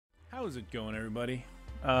How's it going, everybody?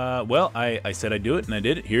 Well, I said I'd do it, and I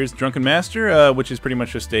did it. Here's Drunken Master, which is pretty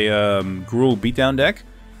much just a Gruul Beatdown deck.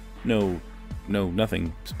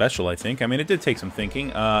 Nothing special, I think. I mean, it did take some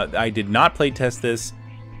thinking. I did not play test this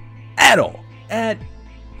at all. At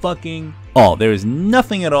fucking all. There is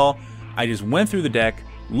nothing at all. I just went through the deck,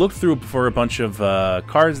 looked through for a bunch of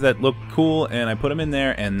cards that look cool, and I put them in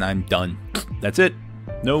there, and I'm done. That's it.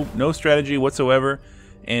 No strategy whatsoever.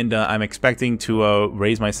 And I'm expecting to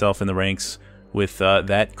raise myself in the ranks with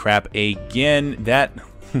that crap again. That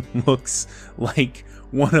looks like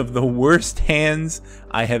one of the worst hands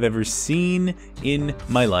I have ever seen in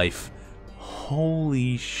my life.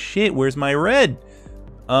 Holy shit, where's my red?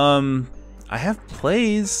 I have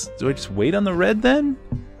plays. Do I just wait on the red then?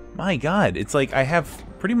 My god, it's like I have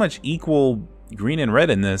pretty much equal green and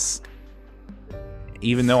red in this.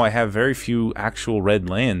 Even though I have very few actual red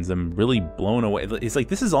lands, I'm really blown away. It's like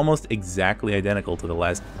this is almost exactly identical to the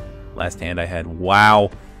last hand I had. Wow.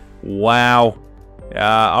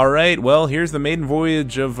 Alright, well, here's the maiden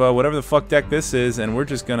voyage of whatever the fuck deck this is, and we're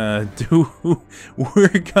just gonna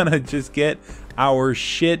we're gonna just get our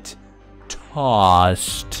shit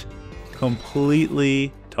tossed.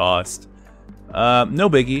 Completely tossed. No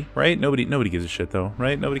biggie, right? Nobody gives a shit though,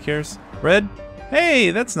 right? Nobody cares. Red? Hey,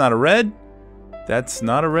 that's not a red. That's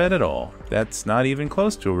not a red at all. That's not even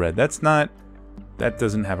close to a red. That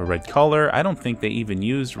doesn't have a red color. I don't think they even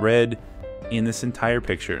used red in this entire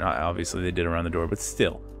picture. Obviously they did around the door, but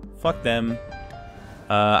still. Fuck them.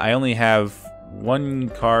 I only have one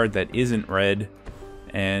card that isn't red,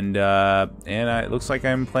 and it looks like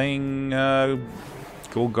I'm playing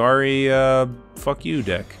Golgari fuck you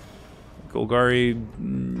deck. Golgari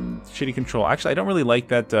shitty control. Actually, I don't really like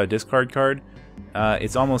that discard card.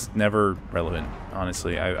 It's almost never relevant,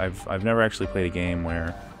 honestly. I've never actually played a game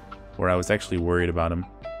where I was actually worried about him.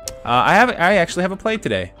 I actually have a play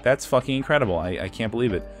today. That's fucking incredible. I can't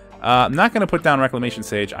believe it. I'm not gonna put down Reclamation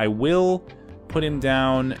Sage. I will put him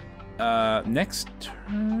down next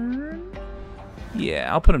turn.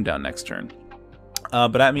 Yeah, I'll put him down next turn.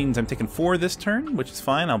 But that means I'm taking 4 this turn, which is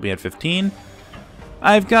fine. I'll be at 15.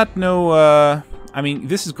 I've got no. I mean,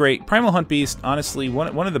 this is great. Primal Hunt Beast, honestly,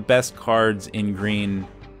 one of the best cards in green.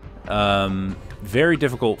 Very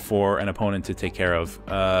difficult for an opponent to take care of.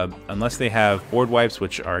 Unless they have board wipes,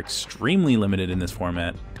 which are extremely limited in this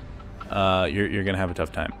format, you're going to have a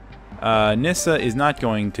tough time. Nissa is not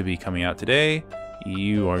going to be coming out today.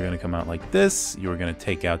 You are going to come out like this. You are going to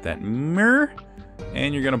take out that mirror.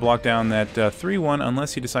 And you're going to block down that 3-1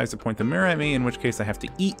 unless he decides to point the mirror at me, in which case I have to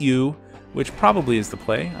eat you. Which probably is the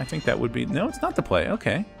play. I think that would be... No, it's not the play.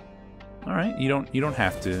 Okay. All right. You don't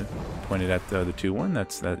have to point it at the 2-1.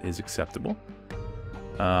 That is acceptable.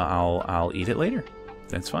 I'll eat it later.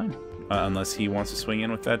 That's fine. Unless he wants to swing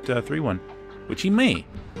in with that 3-1, which he may.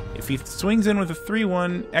 If he swings in with a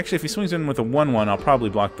 3-1, actually, if he swings in with a 1-1, I'll probably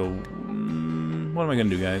block the. What am I gonna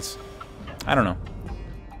do, guys? I don't know.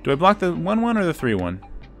 Do I block the 1-1 or the 3-1?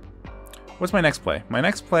 What's my next play? My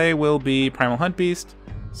next play will be Primal Hunt Beast.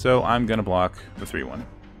 So I'm gonna block the 3-1.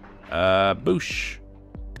 Boosh.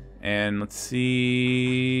 And let's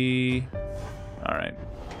see. Alright.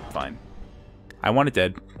 Fine. I want it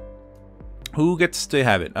dead. Who gets to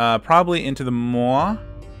have it? Probably into the Moi.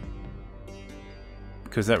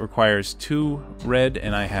 Because that requires 2 red,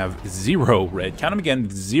 and I have 0 red. Count them again,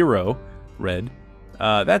 0 red.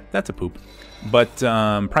 That's a poop. But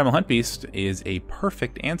Primal Hunt Beast is a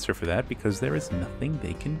perfect answer for that, because there is nothing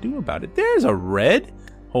they can do about it. There's a red!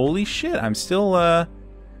 Holy shit, I'm still,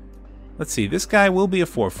 let's see, this guy will be a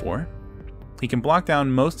 4-4. He can block down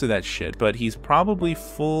most of that shit, but he's probably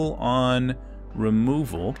full on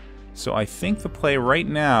removal. So I think the play right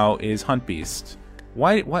now is Hunt Beast.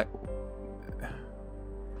 Why?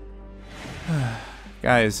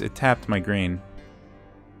 Guys, it tapped my green.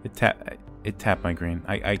 It tapped my green.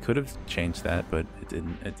 I could have changed that, but it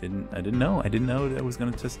didn't. I didn't know that it was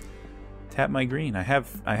gonna just tap my green. I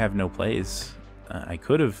have no plays. I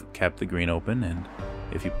could have kept the green open, and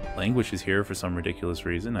if he languishes here for some ridiculous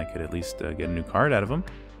reason, I could at least get a new card out of him.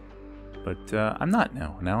 But I'm not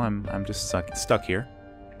now. Now I'm just stuck here.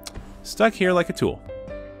 Stuck here like a tool.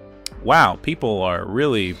 Wow, people are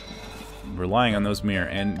really relying on those mirror,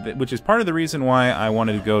 and which is part of the reason why I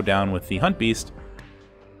wanted to go down with the Hunt Beast.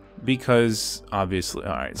 Because, obviously,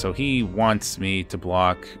 alright, so he wants me to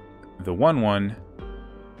block the 1-1,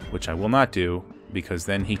 which I will not do, because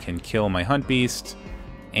then he can kill my Hunt Beast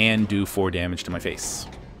and do 4 damage to my face.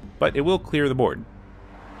 But it will clear the board.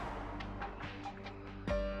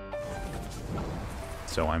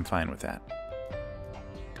 So I'm fine with that.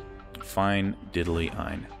 Fine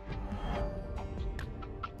diddly-ein.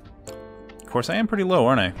 Of course, I am pretty low,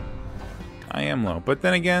 aren't I? I am low. But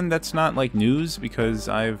then again, that's not like news because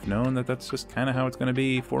I've known that that's just kind of how it's going to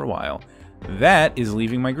be for a while. That is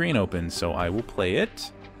leaving my green open, so I will play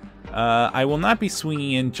it. I will not be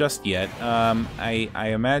swinging in just yet. I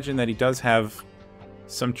imagine that he does have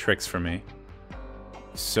some tricks for me.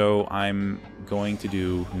 So I'm going to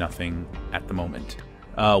do nothing at the moment.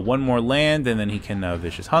 One more land, and then he can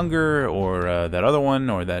Vicious Hunger, or that other one,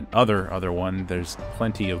 or that other one. There's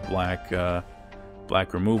plenty of black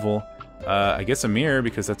removal. I guess a mirror,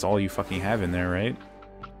 because that's all you fucking have in there, right?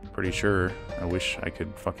 Pretty sure. I wish I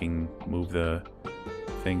could fucking move the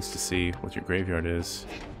things to see what your graveyard is.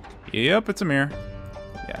 Yep, it's a mirror.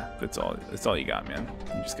 Yeah, that's all you got, man.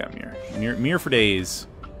 You just got mirror. Mirror for days.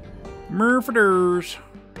 Mirror for days.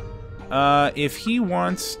 If he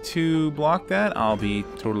wants to block that, I'll be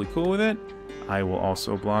totally cool with it. I will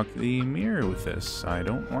also block the mirror with this. I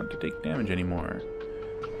don't want to take damage anymore.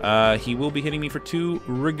 He will be hitting me for 2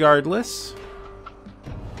 regardless,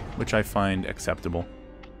 which I find acceptable.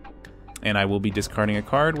 And I will be discarding a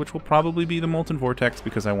card, which will probably be the Molten Vortex,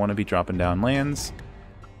 because I want to be dropping down lands,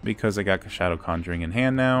 because I got Shadow Conjuring in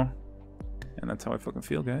hand now. And that's how I fucking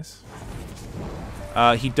feel, guys.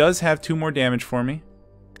 He does have 2 more damage for me.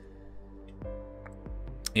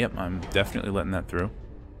 Yep, I'm definitely letting that through.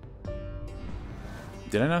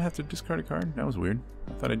 Did I not have to discard a card? That was weird.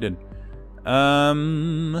 I thought I did. I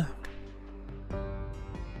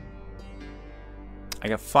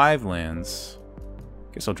got 5 lands.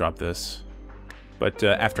 Guess I'll drop this. But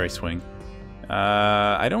after I swing.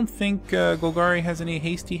 I don't think Golgari has any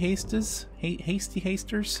hasty hasters. Hasty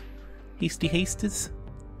hasters? Hasty hastes?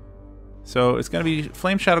 So it's going to be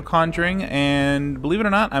Flame Shadow Conjuring, and believe it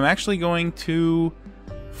or not, I'm actually going to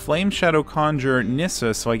Flame Shadow Conjure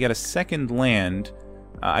Nissa, so I get a second land.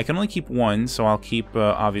 I can only keep 1, so I'll keep,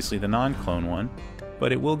 obviously, the non-clone one.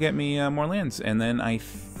 But it will get me more lands, and then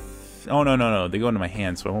oh, no, they go into my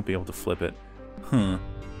hand, so I won't be able to flip it. But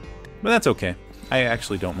that's okay. I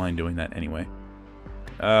actually don't mind doing that anyway.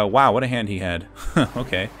 Wow, what a hand he had.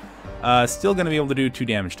 Okay. Still going to be able to do 2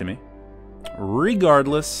 damage to me.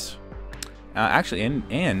 Regardless. Actually,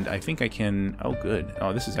 and I think I can... Oh, good.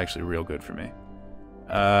 Oh, this is actually real good for me.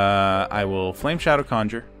 I will Flame Shadow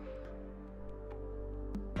Conjure.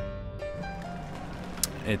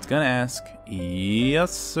 It's gonna ask,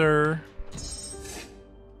 yes, sir.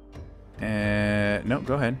 No,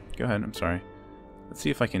 go ahead. Go ahead. I'm sorry. Let's see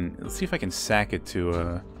if I can sack it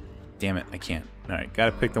to. Damn it, I can't. All right,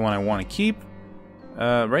 gotta pick the one I want to keep.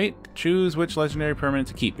 Right. Choose which legendary permanent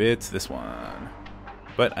to keep. It's this one.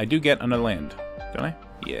 But I do get another land, don't I?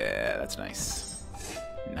 Yeah, that's nice.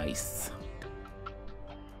 Nice.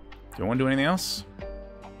 Do I want to do anything else?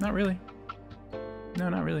 Not really. No,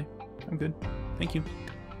 not really. I'm good. Thank you.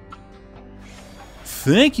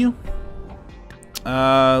 Thank you.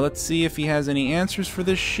 Let's see if he has any answers for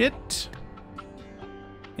this shit.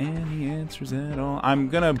 Any answers at all? I'm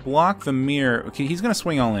gonna block the mirror. Okay, he's gonna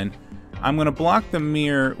swing all in. I'm gonna block the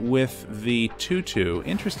mirror with the 2/2.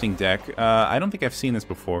 Interesting deck. I don't think I've seen this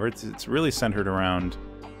before. It's really centered around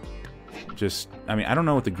just... I mean, I don't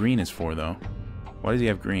know what the green is for, though. Why does he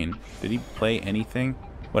have green? Did he play anything?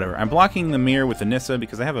 Whatever. I'm blocking the mirror with the Nissa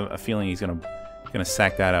because I have a feeling he's gonna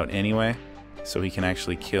sack that out anyway, so he can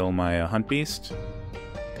actually kill my Hunt Beast.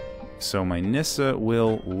 So my Nissa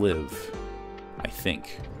will live, I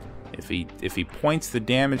think. If he points the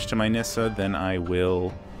damage to my Nissa, then I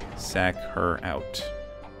will sack her out.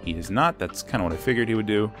 He does not. That's kind of what I figured he would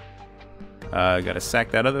do. Got to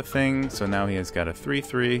sack that other thing, so now he has got a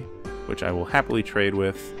 3/3, which I will happily trade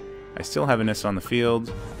with. I still have a Nissa on the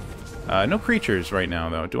field. No creatures right now,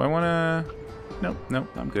 though. Do I want to... Nope,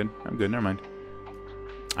 I'm good. I'm good, never mind.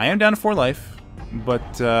 I am down to 4 life,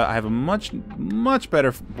 but I have a much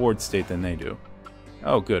better board state than they do.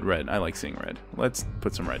 Oh, good, red. I like seeing red. Let's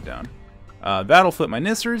put some red down. That'll flip my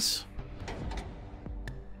Nissers.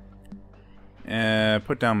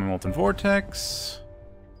 Put down my Molten Vortex.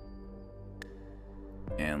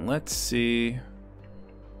 And let's see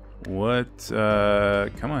what...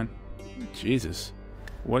 come on. Jesus.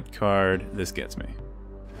 What card this gets me.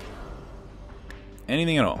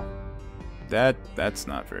 Anything at all. That's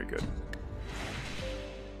not very good.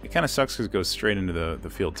 It kind of sucks because it goes straight into the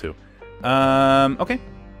field too. Okay.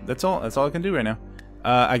 That's all I can do right now.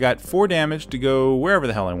 I got 4 damage to go wherever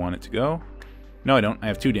the hell I want it to go. No, I don't. I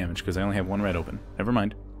have 2 damage because I only have 1 red open. Never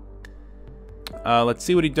mind. Let's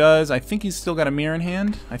see what he does. I think he's still got a mirror in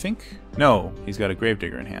hand, I think. No, he's got a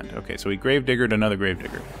Gravedigger in hand. Okay, so he Gravediggered another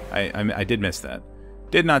Gravedigger. I did miss that.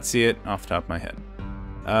 Did not see it off the top of my head.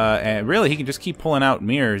 And really, he can just keep pulling out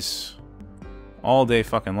mirrors all day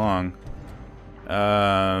fucking long.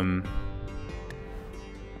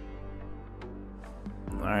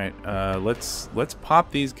 Alright, let's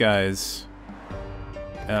pop these guys.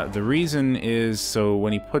 The reason is so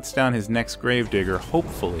when he puts down his next gravedigger,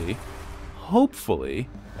 hopefully,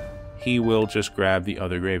 he will just grab the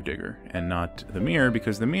other gravedigger and not the mirror,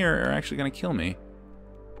 because the mirror are actually going to kill me.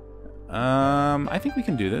 I think we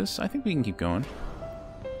can do this. I think we can keep going.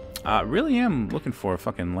 Really am looking for a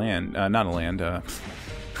fucking land. Not a land.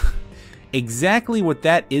 Exactly what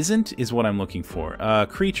that isn't is what I'm looking for.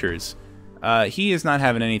 Creatures. He is not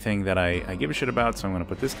having anything that I give a shit about, so I'm going to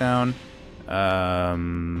put this down. Yeah,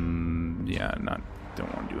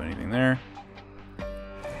 don't want to do anything there.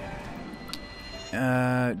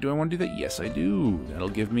 Do I want to do that? Yes, I do. That'll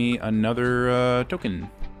give me another token.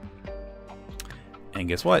 And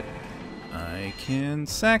guess what? I can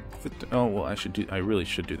sack the... Oh, well, I really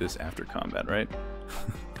should do this after combat, right?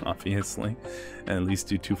 Obviously. And at least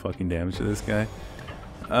do 2 fucking damage to this guy.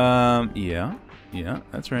 Yeah,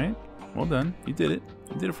 that's right. Well done. You did it.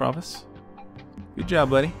 You did it, Fravas. Good job,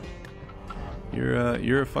 buddy.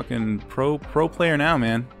 You're a fucking pro player now,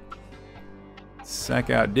 man. Sack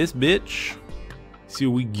out this bitch. See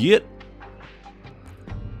what we get.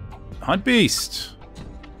 Hunt Beast.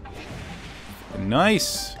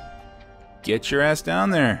 Nice. Get your ass down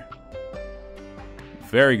there.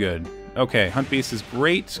 Very good. Okay, Hunt Beast is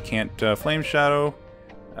great. Can't Flame Shadow.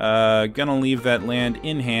 Gonna leave that land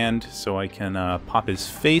in hand so I can pop his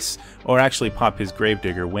face, or actually pop his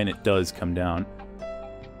Gravedigger when it does come down.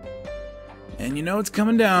 And you know it's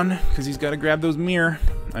coming down, because he's got to grab those mirror.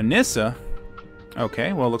 Anissa?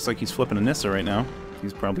 Okay, well, it looks like he's flipping Anissa right now.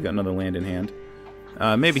 He's probably got another land in hand.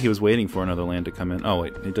 Maybe he was waiting for another land to come in. Oh,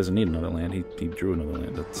 wait, he doesn't need another land. He drew another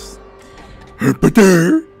land. That's...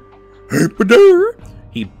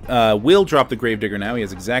 He will drop the Gravedigger now. He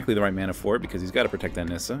has exactly the right mana for it, because he's got to protect that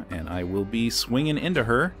Nissa. And I will be swinging into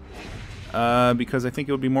her, because I think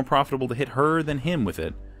it would be more profitable to hit her than him with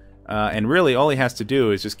it. And really, all he has to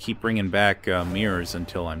do is just keep bringing back mirrors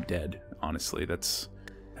until I'm dead. Honestly, that's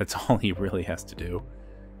all he really has to do.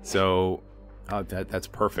 So, that's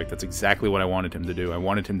perfect. That's exactly what I wanted him to do. I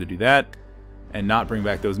wanted him to do that, and not bring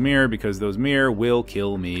back those mirror, because those mirror will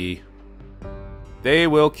kill me. They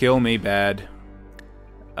will kill me bad.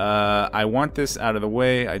 I want this out of the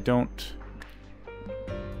way. I don't...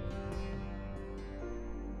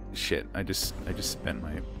 Shit, I just spent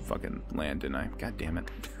my fucking land, didn't I? God damn it.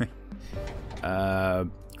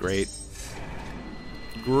 Great.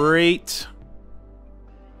 Great.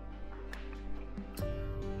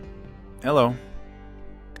 Hello.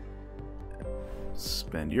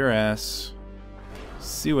 Spend your ass.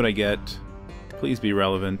 See what I get. Please be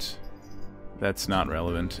relevant. That's not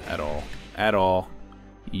relevant at all. At all.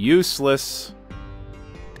 Useless.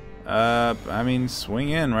 I mean, swing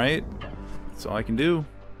in, right? That's all I can do.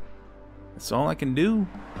 That's all I can do.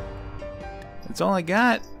 That's all I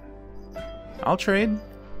got. I'll trade.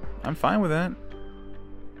 I'm fine with that.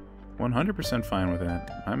 100% fine with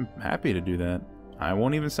that. I'm happy to do that. I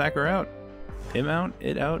won't even sack her out. Him out,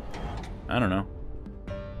 it out. I don't know.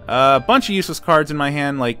 A bunch of useless cards in my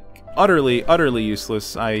hand, like utterly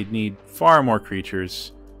useless. I need far more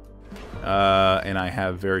creatures. And I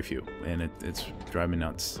have very few, and it's driving me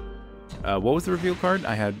nuts. What was the reveal card?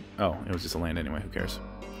 I had... Oh, it was just a land anyway. Who cares?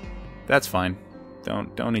 That's fine.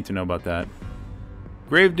 Don't need to know about that.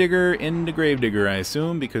 Gravedigger into Gravedigger, I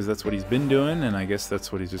assume, because that's what he's been doing, and I guess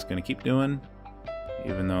that's what he's just going to keep doing.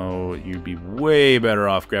 Even though you'd be way better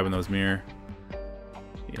off grabbing those mirror.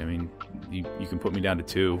 Yeah, I mean, you can put me down to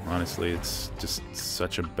 2, honestly. It's just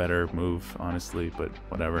such a better move, honestly, but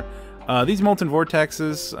whatever. These Molten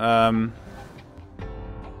Vortexes,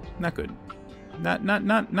 not good.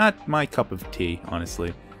 Not my cup of tea,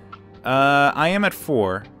 honestly. I am at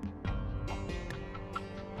 4.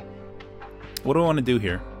 What do I want to do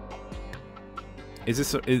here? Is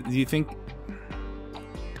this... do you think...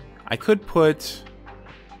 I could put...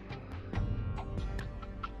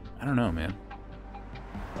 I don't know, man.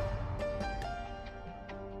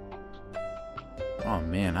 Oh,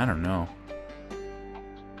 man, I don't know.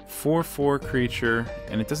 4/4 creature,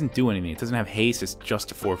 and it doesn't do anything. It doesn't have haste, it's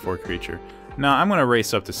just a 4/4 creature. No, I'm going to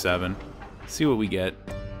race up to 7. See what we get.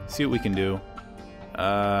 See what we can do.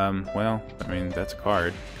 Well, I mean, that's a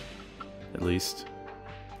card. At least.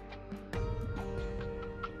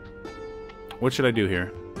 What should I do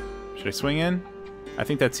here? Should I swing in? I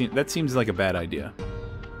think that seems like a bad idea.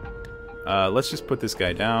 Let's just put this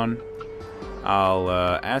guy down. I'll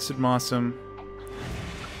Acid Moss him.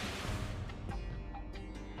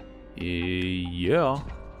 Yeah.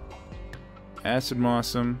 Acid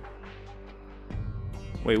Moss him.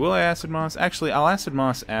 Wait, will I Acid Moss? Actually, I'll Acid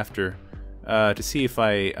Moss after, to see if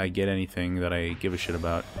I get anything that I give a shit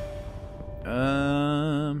about.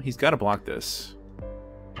 He's got to block this.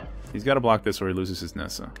 He's got to block this or he loses his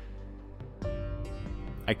Nessa.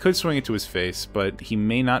 I could swing it to his face, but he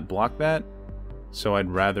may not block that, so I'd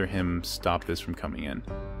rather him stop this from coming in.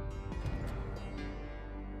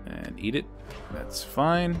 And eat it. That's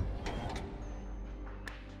fine.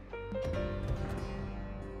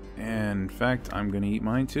 And in fact, I'm going to eat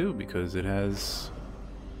mine too, because it has...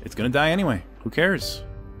 It's going to die anyway. Who cares?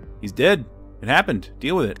 He's dead. It happened.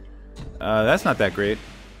 Deal with it. That's not that great.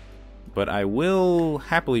 But I will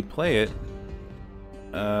happily play it.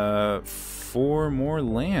 4 more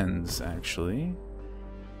lands, actually.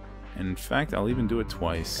 In fact, I'll even do it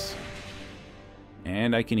twice.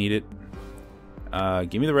 And I can eat it.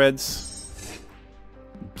 Give me the reds.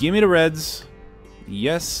 Give me the reds.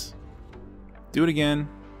 Yes. Do it again.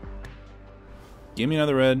 Give me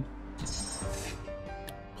another red.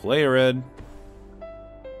 Play a red.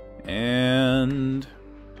 And...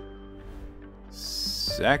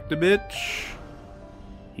 sack the bitch.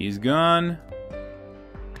 He's gone.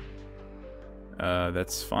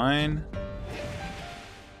 That's fine.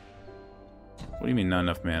 What do you mean not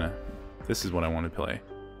enough mana? This is what I want to play.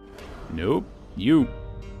 Nope. You.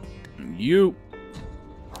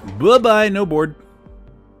 Bye-bye. No board.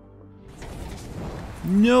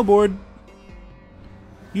 No board.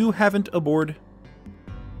 You haven't a board.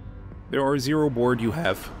 There are 0 board you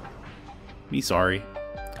have. Me sorry.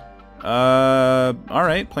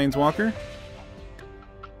 Alright, Planeswalker.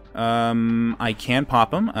 I can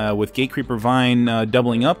pop him. With Gatecreeper Vine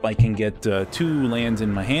doubling up, I can get 2 lands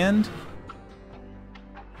in my hand.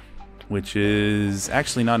 Which is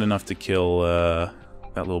actually not enough to kill that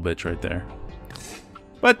little bitch right there.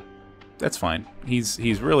 But that's fine.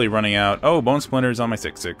 He's really running out. Oh, Bone Splinter's on my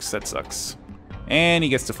 6/6. That sucks. And he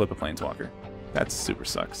gets to flip a Planeswalker. That super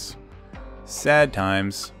sucks. Sad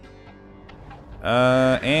times.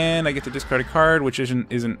 And I get to discard a card, which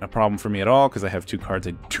isn't a problem for me at all, because I have 2 cards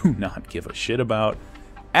I do not give a shit about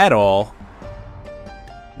at all.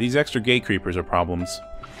 These extra Gatecreepers are problems.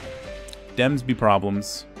 Dems be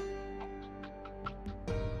problems.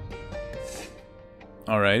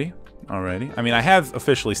 Alrighty. I mean, I have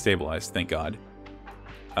officially stabilized, thank God.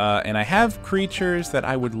 And I have creatures that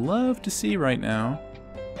I would love to see right now.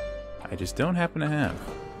 I just don't happen to have.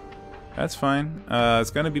 That's fine.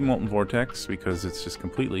 It's gonna be Molten Vortex because it's just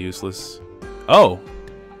completely useless. Oh!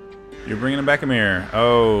 You're bringing him back a mirror.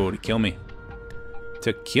 Oh, to kill me.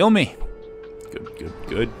 To kill me!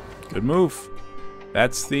 Good move.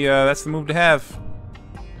 That's the move to have.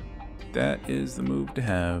 That is the move to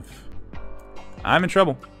have. I'm in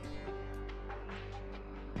trouble.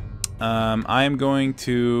 I am going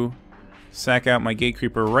to sack out my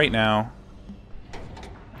Gatecreeper right now.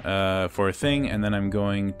 For a thing, and then I'm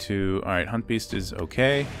going to... Alright, Hunt Beast is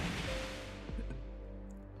okay.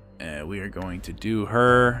 We are going to do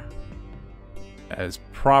her as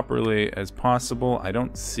properly as possible. I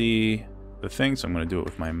don't see the thing, so I'm going to do it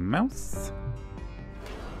with my mouse.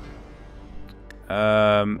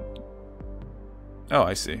 Oh,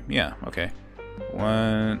 I see. Yeah, okay.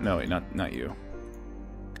 One... No, wait, not you.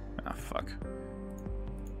 Ah, fuck.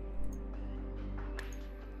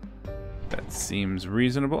 That seems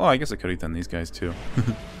reasonable. Oh, I guess I could have done these guys too.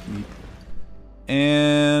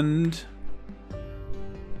 And...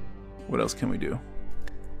 what else can we do?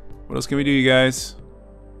 What else can we do, you guys?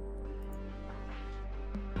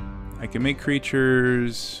 I can make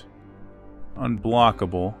creatures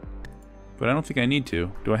unblockable, but I don't think I need to.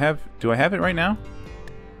 Do I have it right now?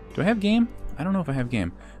 Do I have game? I don't know if I have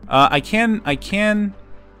game. I can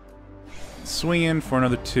swing in for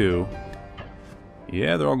another 2.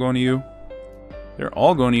 Yeah, they're all going to you. They're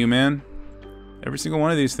all going to you, man. Every single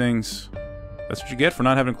one of these things. That's what you get for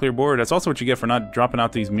not having a clear board. That's also what you get for not dropping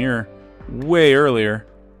out these mirror way earlier.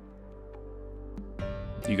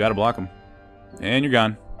 You gotta block them. And you're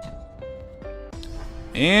gone.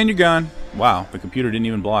 And you're gone. Wow, the computer didn't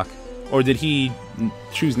even block. Or did he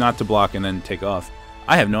choose not to block and then take off?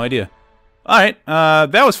 I have no idea. Alright,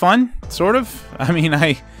 that was fun, sort of. I mean,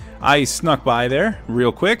 I snuck by there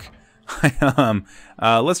real quick.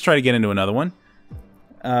 Let's try to get into another one.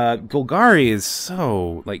 Golgari is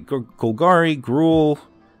so... like, Golgari, Gruul,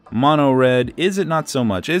 Mono Red. Is it not so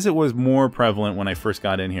much? Is it was more prevalent when I first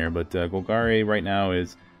got in here, but Golgari right now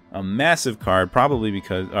is a massive card, probably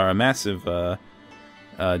because... or a massive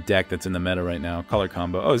deck that's in the meta right now. Color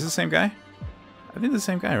combo. Oh, is this the same guy? I think it's the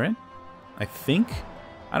same guy, right? I think?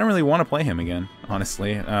 I don't really want to play him again,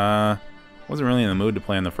 honestly. Wasn't really in the mood to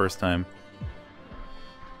play him the first time.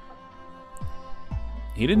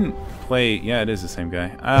 He didn't play... yeah, it is the same guy.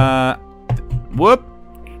 Whoop!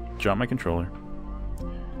 Drop my controller.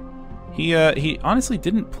 He honestly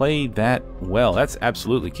didn't play that well. That's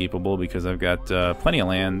absolutely keepable because I've got plenty of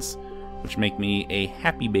lands, which make me a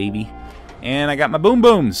happy baby. And I got my boom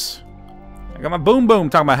booms. I got my boom boom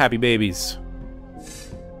talking about happy babies.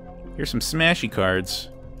 Here's some smashy cards.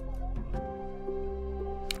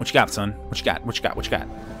 What you got, son? What you got? What you got? What you got?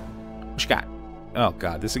 What you got? Oh,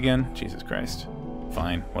 God, this again? Jesus Christ.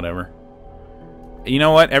 Fine, whatever. You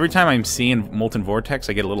know what? Every time I'm seeing Molten Vortex,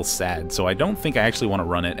 I get a little sad, so I don't think I actually want to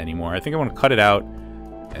run it anymore. I think I want to cut it out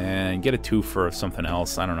and get a 2 for something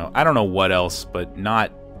else. I don't know. I don't know what else, but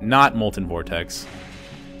not Molten Vortex.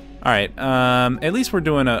 Alright, at least we're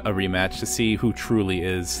doing a rematch to see who truly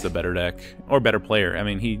is the better deck, or better player. I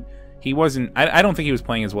mean, he wasn't... I don't think he was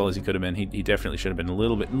playing as well as he could have been. He definitely should have been a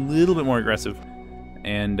little bit more aggressive,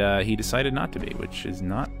 and he decided not to be, which is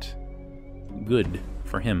not good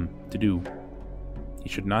for him to do. He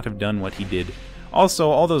should not have done what he did. Also,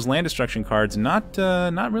 all those land destruction cards, not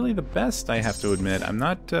really the best, I have to admit. I'm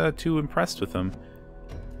not too impressed with them.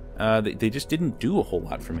 They just didn't do a whole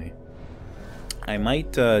lot for me. I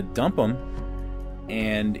might dump them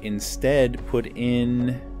and instead put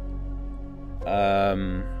in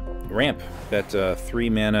Ramp, that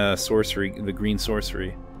 3-mana sorcery, the green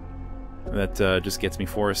sorcery. That just gets me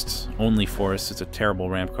forests. Only forests. It's a terrible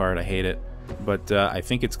ramp card. I hate it. But I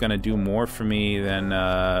think it's going to do more for me than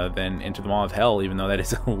Into the Maw of Hell, even though that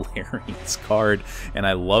is a hilarious card, and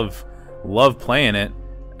I love playing it.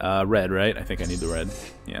 Red, right? I think I need the red.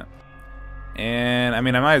 Yeah. And, I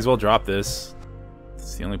mean, I might as well drop this.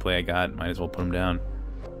 It's the only play I got. Might as well put him down.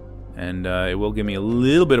 And it will give me a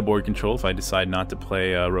little bit of board control if I decide not to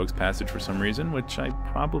play Rogue's Passage for some reason, which I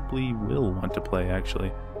probably will want to play,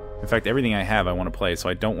 actually. In fact, everything I have I want to play, so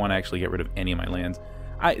I don't want to actually get rid of any of my lands.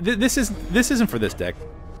 This isn't for this deck.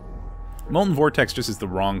 Molten Vortex just is the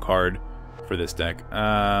wrong card for this deck.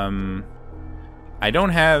 I don't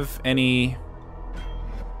have any...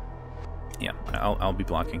 Yeah, I'll be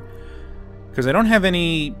blocking. Because I don't have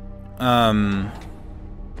any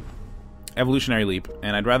Evolutionary Leap,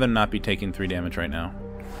 and I'd rather not be taking 3 damage right now.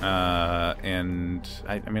 And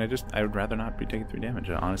I mean, I would rather not be taking 3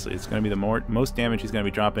 damage. Honestly, it's going to be the most damage he's going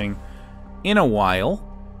to be dropping in a while.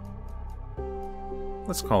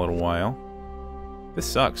 Let's call it a while. This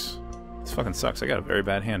sucks. This fucking sucks. I got a very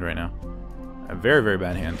bad hand right now. A very, very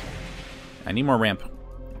bad hand. I need more ramp.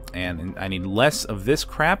 And I need less of this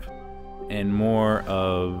crap and more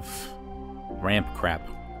of ramp crap.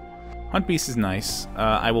 Hunt Beast is nice.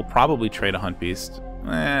 I will probably trade a Hunt Beast.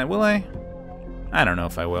 Will I? I don't know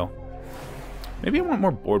if I will. Maybe I want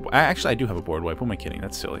more board wipe. Actually, I do have a board wipe. Who am I kidding?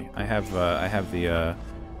 That's silly. I have the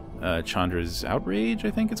Chandra's Outrage,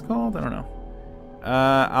 I think it's called. I don't know.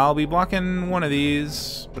 I'll be blocking one of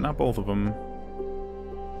these, but not both of them.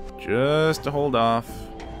 Just to hold off.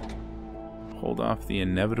 Hold off the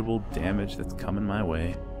inevitable damage that's coming my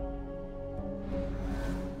way.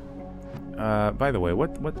 By the way,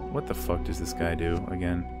 what the fuck does this guy do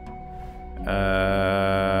again?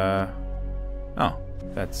 Oh,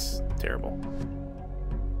 that's terrible.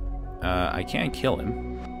 I can kill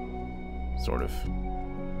him. Sort of.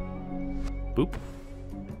 Boop.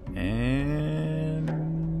 And...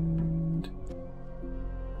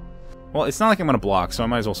 Well, it's not like I'm going to block, so I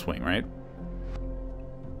might as well swing, right?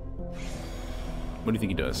 What do you think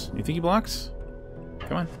he does? You think he blocks?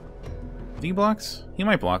 Come on. You think he blocks? He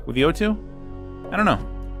might block. With the O2? I don't know.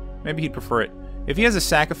 Maybe he'd prefer it. If he has a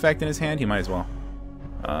sack effect in his hand, he might as well.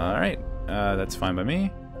 Alright. That's fine by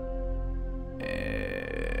me.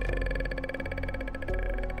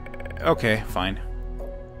 Okay, fine.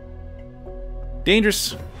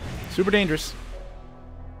 Dangerous. Super dangerous.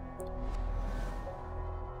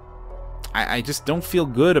 I just don't feel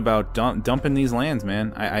good about dumping these lands,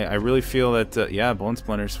 man. I really feel that, yeah, Bone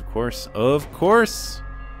Splinters, of course. Of course.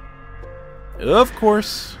 Of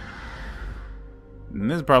course. And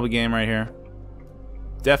this is probably game right here.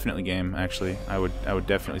 Definitely game, actually. I would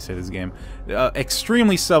definitely say this is game.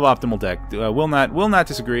 Extremely suboptimal deck. Will not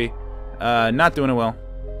disagree. Not doing it well.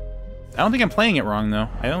 I don't think I'm playing it wrong though.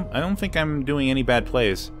 I don't think I'm doing any bad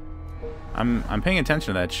plays. I'm paying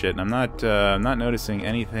attention to that shit, and I'm not noticing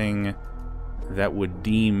anything that would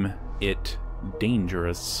deem it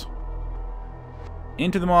dangerous.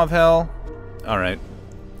 Into the Maw of Hell. All right.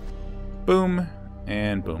 Boom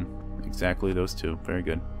and boom. Exactly those two. Very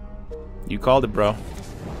good. You called it, bro.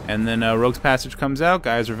 And then Rogue's Passage comes out.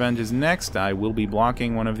 Guy's Revenge is next. I will be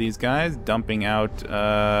blocking one of these guys, dumping out.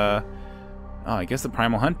 Oh, I guess the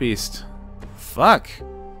Primal Hunt Beast. Fuck.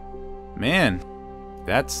 Man.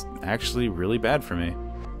 That's actually really bad for me.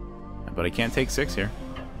 But I can't take 6 here.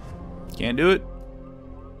 Can't do it.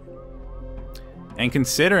 And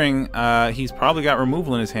considering he's probably got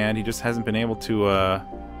removal in his hand, he just hasn't been able to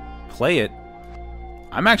play it.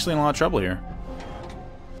 I'm actually in a lot of trouble here.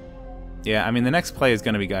 Yeah, I mean, the next play is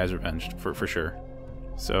going to be Guy's Revenge, for sure.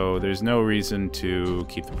 So there's no reason to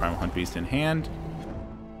keep the Primal Hunt Beast in hand.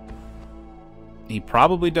 He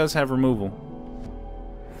probably does have removal.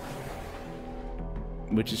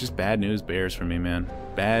 Which is just bad news bears for me, man.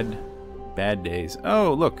 Bad days.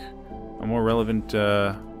 Oh, look. A more relevant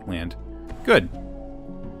land. Good.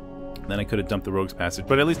 Then I could have dumped the Rogue's Passage,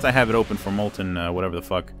 but at least I have it open for Molten whatever the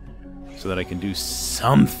fuck, so that I can do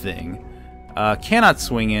something. Cannot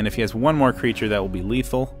swing in. If he has one more creature, that will be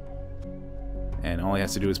lethal. And all he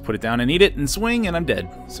has to do is put it down and eat it and swing, and I'm dead.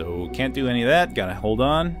 So can't do any of that. Gotta hold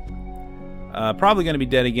on. Probably going to be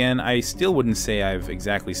dead again. I still wouldn't say I've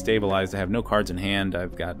exactly stabilized. I have no cards in hand.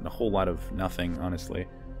 I've got a whole lot of nothing, honestly.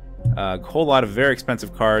 A whole lot of very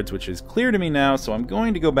expensive cards, which is clear to me now, so I'm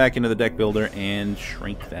going to go back into the deck builder and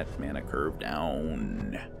shrink that mana curve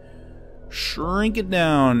down. Shrink it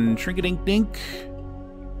down. Shrink-a-dink-dink.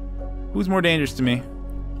 Who's more dangerous to me?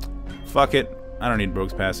 Fuck it. I don't need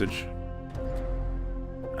Rogue's Passage.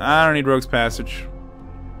 I don't need Rogue's Passage.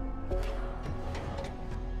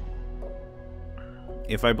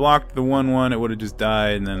 If I blocked the 1/1, it would have just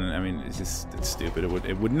died, and then, I mean, it's stupid.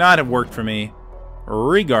 It would not have worked for me,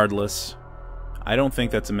 regardless. I don't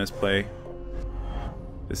think that's a misplay.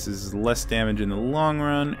 This is less damage in the long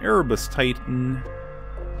run. Erebus Titan.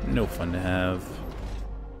 No fun to have.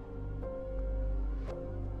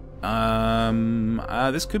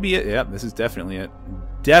 This could be it. Yep, this is definitely it.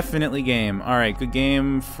 Definitely game. Alright, good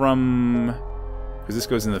game from... Because this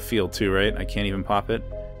goes in the field too, right? I can't even pop it.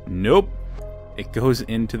 Nope. It goes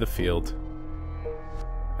into the field.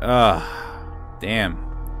 Damn.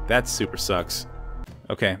 That super sucks.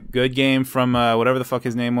 Okay, good game from whatever the fuck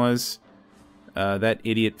his name was. That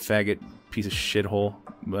idiot faggot piece of shithole.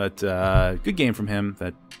 But good game from him,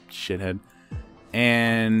 that shithead.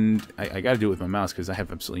 And I gotta do it with my mouse because I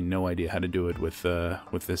have absolutely no idea how to do it with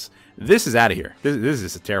this. This is out of here. This is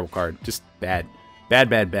just a terrible card. Just bad. Bad.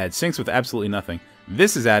 Syncs with absolutely nothing.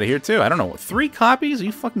 This is out of here too. I don't know. 3 copies? Are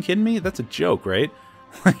you fucking kidding me? That's a joke, right?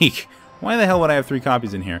 Like, why the hell would I have 3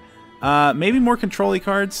 copies in here? Maybe more control-y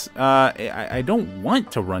cards. I don't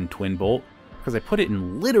want to run Twin Bolt because I put it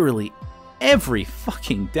in literally every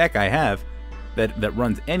fucking deck I have that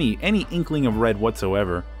runs any inkling of red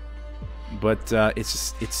whatsoever. But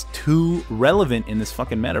it's too relevant in this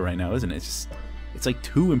fucking meta right now, isn't it? It's like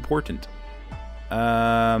too important.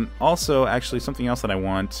 Also, actually, something else that I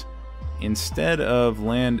want, instead of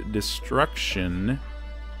land destruction,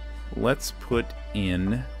 let's put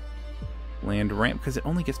in land ramp, because it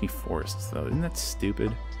only gets me forests, though. Isn't that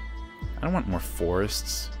stupid? I don't want more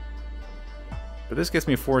forests. But this gets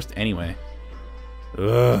me a forest anyway.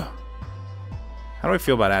 Ugh. How do I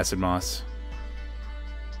feel about Acid Moss?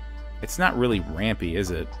 It's not really rampy,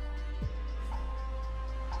 is it?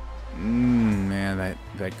 Man,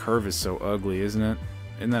 that curve is so ugly, isn't it?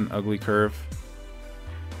 Isn't that an ugly curve?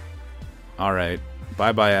 Alright.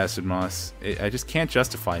 Bye-bye, Acid Moss. I just can't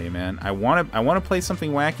justify you, man. I want to play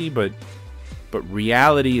something wacky, but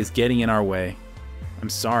reality is getting in our way. I'm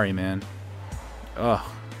sorry, man. Ugh.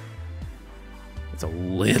 It's a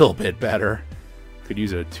little bit better. Could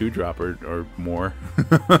use a 2-drop or more.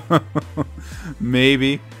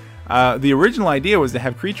 Maybe. The original idea was to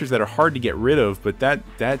have creatures that are hard to get rid of, but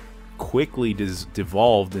that quickly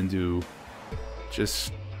devolved into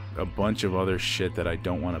just a bunch of other shit that I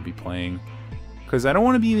don't want to be playing. Because I don't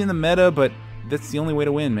want to be in the meta, but that's the only way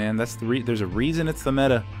to win, man. That's there's a reason it's the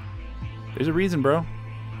meta. There's a reason, bro.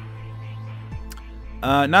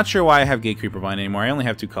 Not sure why I have Gate Creeper Vine anymore. I only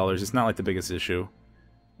have 2 colors. It's not like the biggest issue.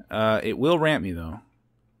 It will ramp me, though.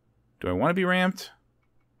 Do I want to be ramped?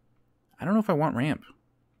 I don't know if I want ramp.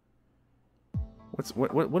 What's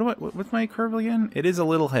my curve again? It is a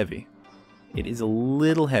little heavy. It is a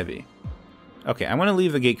little heavy. Okay, I'm gonna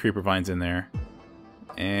leave the Gate Creeper Vines in there,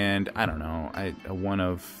 and I don't know. A 1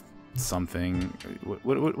 of something.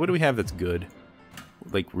 What do we have that's good?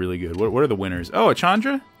 Like really good. What are the winners? Oh, a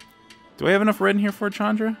Chandra. Do I have enough red in here for a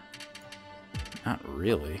Chandra? Not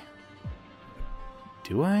really.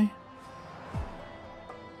 Do I?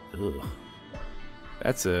 Ugh.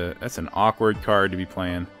 That's an awkward card to be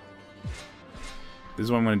playing. This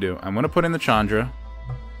is what I'm going to do. I'm going to put in the Chandra,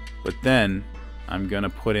 but then I'm going to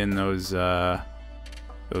put in those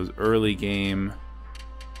early game...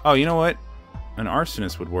 Oh, you know what? An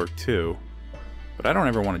Arsonist would work too, but I don't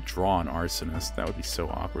ever want to draw an Arsonist. That would be so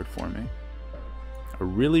awkward for me. A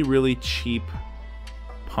really, really cheap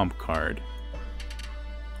pump card.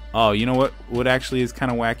 Oh, you know what actually is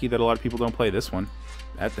kind of wacky that a lot of people don't play? This one.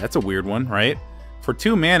 That's a weird one, right? For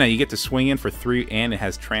 2 mana, you get to swing in for 3, and it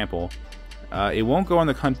has trample. It won't go on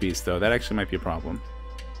the Hunt Beast, though. That actually might be a problem.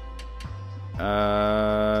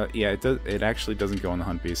 Yeah, it does. It actually doesn't go on the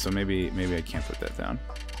Hunt Beast, so maybe I can't put that down.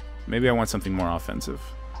 Maybe I want something more offensive.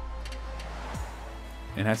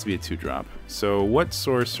 It has to be a 2-drop. So what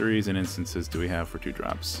sorceries and instances do we have for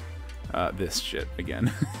 2-drops? This shit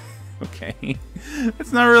again. Okay,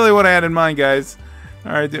 that's not really what I had in mind, guys.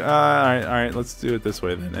 All right, all right. Let's do it this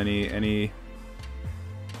way then. Any?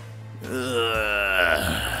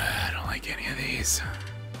 I don't like any of these.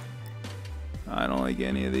 I don't like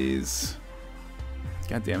any of these.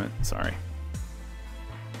 God damn it! Sorry.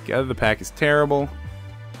 Gather the Pack is terrible.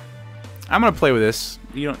 I'm gonna play with this.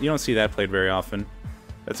 You don't see that played very often.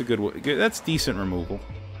 That's a good. That's decent removal.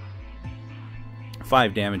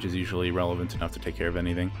 5 damage is usually relevant enough to take care of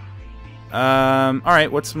anything. All right.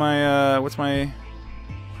 What's my?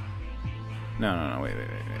 No. Wait.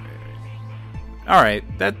 All right.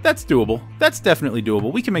 That's doable. That's definitely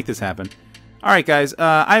doable. We can make this happen. All right, guys.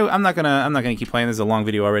 I'm not gonna keep playing. This is a long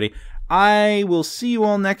video already. I will see you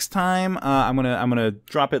all next time. I'm gonna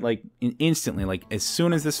drop it like instantly. Like as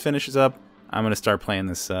soon as this finishes up, I'm gonna start playing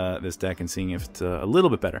this this deck and seeing if it's a little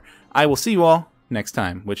bit better. I will see you all next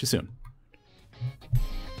time, which is soon.